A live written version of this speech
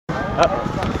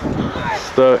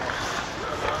Stuck.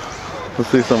 Let's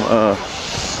see some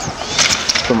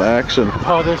action.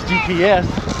 Oh, there's GPS.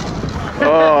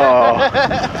 Oh.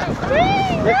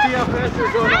 Let's see how fast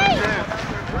we're going on there.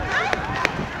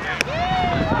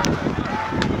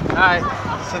 Alright,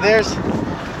 so there's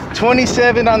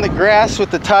 27 on the grass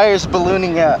with the tires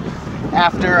ballooning up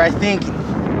after I think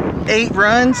 8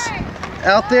 runs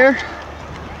out there.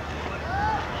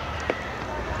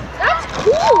 That's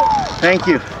cool. Thank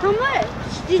you. How much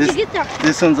did you get that?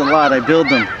 This one's a lot. I build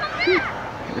them.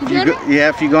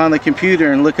 If you go on the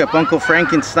computer and look up Uncle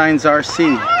Frankenstein's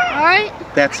RC. Alright.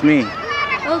 That's me.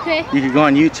 Okay. You can go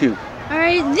on YouTube.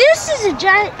 Alright, this is a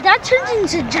giant, that turns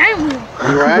into a giant wheel.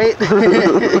 Right?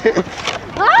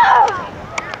 Oh!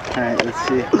 Alright, let's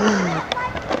see.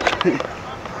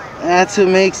 That's what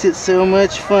makes it so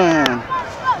much fun.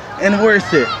 And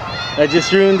worth it. I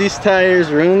just ruined these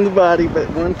tires, ruined the body, but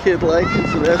one kid liked it,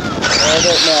 so that's all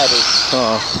that matters.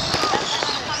 Oh.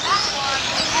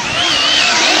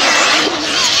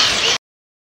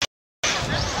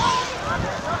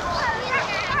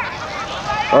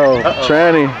 Oh,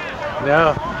 tranny.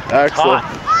 No. Axle.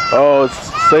 Oh,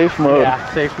 it's safe mode.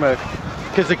 Yeah, safe mode.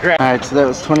 Because the grass. Alright, so that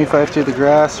was 25 through the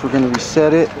grass. We're going to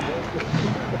reset it.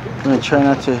 We're going to try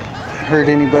not to hurt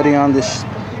anybody on this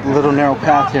little narrow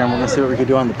path here, and we're going to see what we can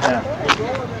do on the path.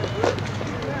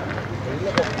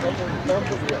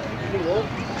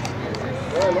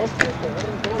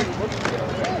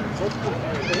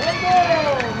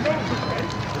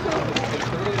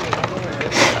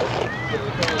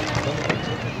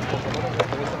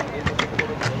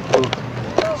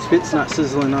 Spit's not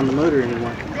sizzling on the motor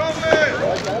anymore.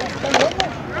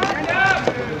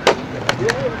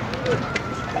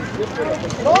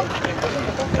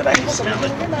 But I can smell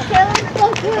it.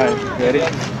 Alright, ready?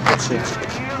 Let's see. Is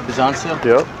it on still?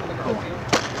 Yep. Cool.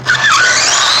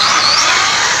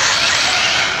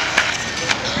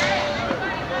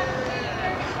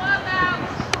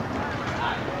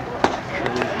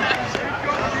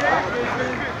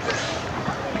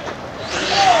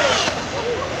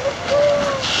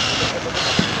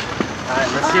 Alright,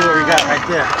 let's see what we got right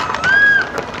there.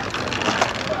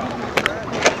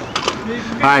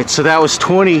 Alright, so that was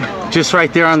 20 just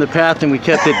right there on the path, and we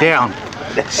kept it down.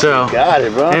 So, Got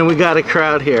it, bro. and we got a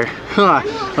crowd here.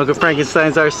 Uncle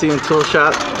Frankenstein's RC and Tool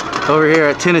Shop over here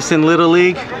at Tennyson Little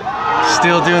League.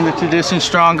 Still doing the tradition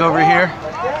strong over here.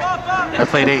 I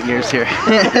played 8 years here.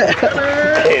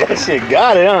 Hey, that shit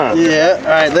got it, huh? Yeah,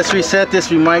 alright, let's reset this.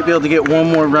 We might be able to get one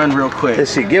more run real quick.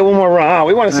 Let's see, get one more run, huh?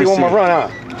 We want to see one more run, huh?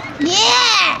 Yeah!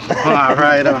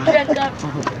 Alright.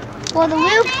 Well, the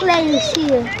real player's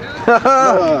here.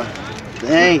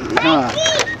 Dang,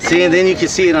 See, and then you can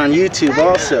see it on YouTube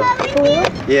also.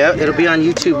 Yeah, it'll be on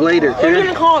YouTube later. What is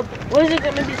it called? What is it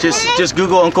going to be? Just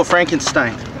Google Uncle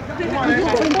Frankenstein.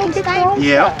 Frankenstein?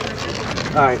 Yeah.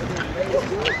 Alright.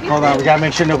 Hold on, we gotta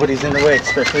make sure nobody's in the way,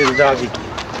 especially the doggy.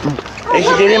 They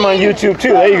should get him on YouTube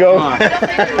too. There you go. Come on. Put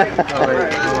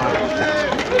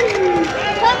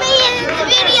me in the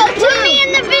video. Put me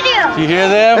in the video. You hear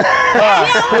them?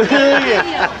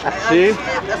 See?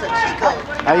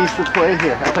 I used to play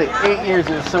here. I played 8 years.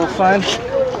 It was so fun.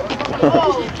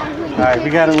 Alright, we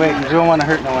gotta wait. We don't want to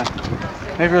hurt no one.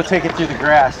 Maybe we'll take it through the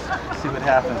grass. See what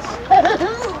happens.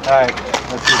 Alright,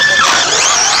 let's see.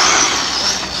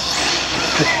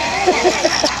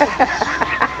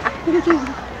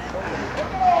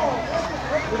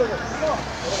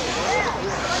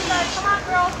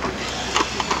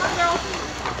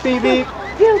 Beep beep.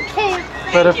 You can't.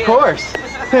 But of course.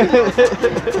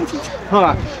 Hold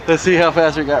on. Let's see how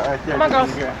fast we got right there. Come on,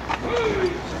 girls.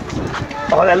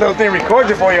 Oh, that little thing records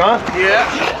it for you, huh? Yeah.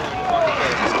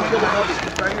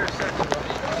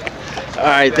 All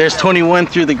right, there's 21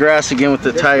 through the grass again with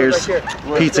the tires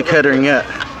pizza cuttering up.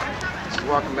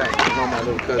 Welcome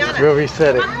back. We'll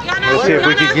reset it. Let's see if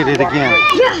we can get it again.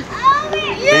 Yeah.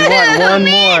 They want one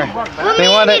more.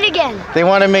 They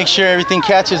want to make sure everything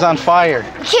catches on fire.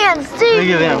 Can't see. Look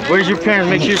at them. Where's your parents?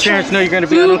 Make sure your parents know you're going to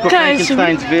be on Uncle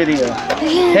Frankenstein's video.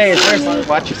 Hey, first,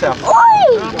 watch yourself.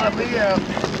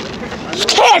 You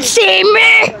can't see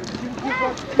me.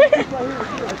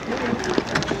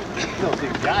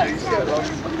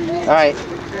 All right,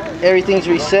 everything's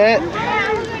reset.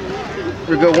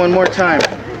 We'll go one more time.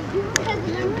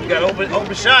 You got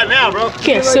open shot now, bro.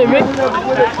 Can't see me.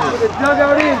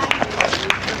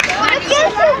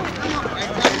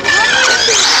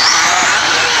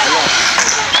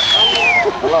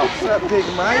 What's up, Big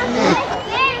Mike?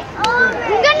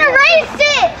 I'm gonna race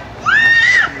it.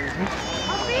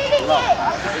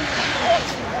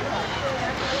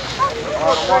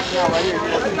 Walk out right here.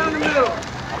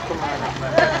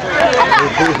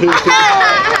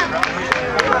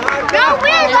 No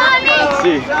win, Mommy. Let's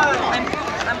see.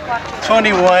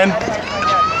 21.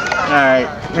 Alright,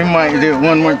 we might do it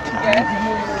one more time.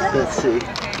 Let's see.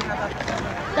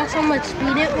 That's how much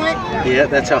speed it went? Yeah,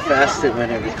 that's how fast it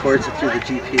went. It records it through the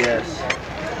GPS.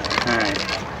 Alright.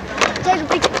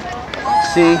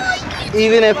 See,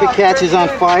 even if it catches on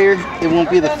fire, it won't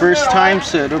be the first time,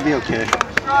 so it'll be okay.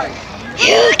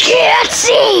 You can't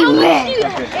see me!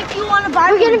 Okay. If you want to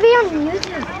buy, we're going to be on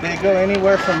YouTube. They go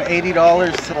anywhere from $80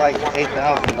 to like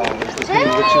 $8,000, depending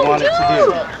on what you want it to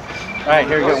do. Alright,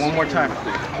 here we go, one more time.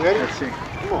 Ready? Let's see.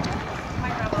 Come on.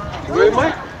 You ready,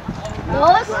 Mike?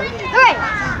 Alright.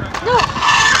 No.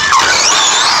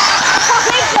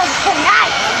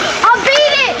 I'll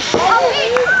beat it! I'll beat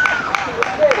it!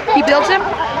 He builds them?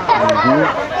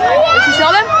 Does he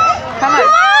sell them? How much?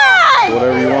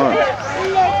 Whatever you want.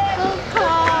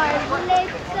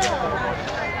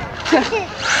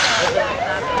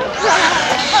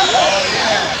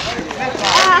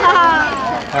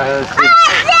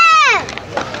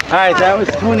 Alright, that was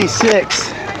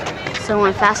 26.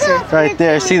 Someone faster. Right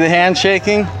there. See the hand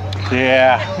shaking?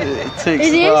 Yeah. It takes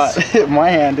a lot. My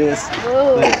hand is.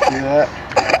 Let's see that.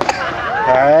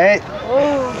 Alright.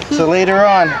 So later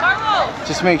on,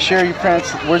 just make sure your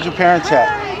parents, where's your parents at?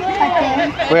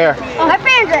 Where? My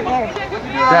parents are there.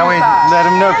 That way, let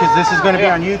them know, because this is going to be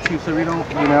on YouTube, so we don't,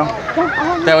 you know.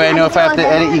 That way I know if I have to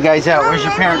edit you guys out. Where's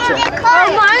your parents at?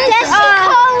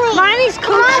 Mine is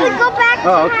coaching.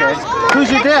 Oh, okay.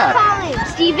 Who's your dad?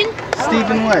 Steven.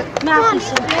 Steven what?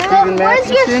 Matheson. Steven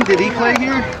Matheson? Did he play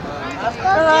here?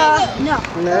 No.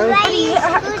 No?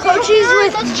 Coaches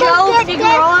with Joe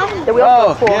Figueroa.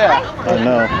 Oh, yeah. Oh,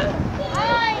 no.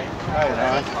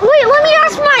 Wait, let me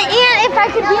ask my aunt if I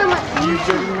could be on my... You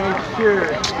better make sure.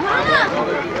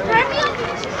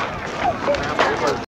 Mama,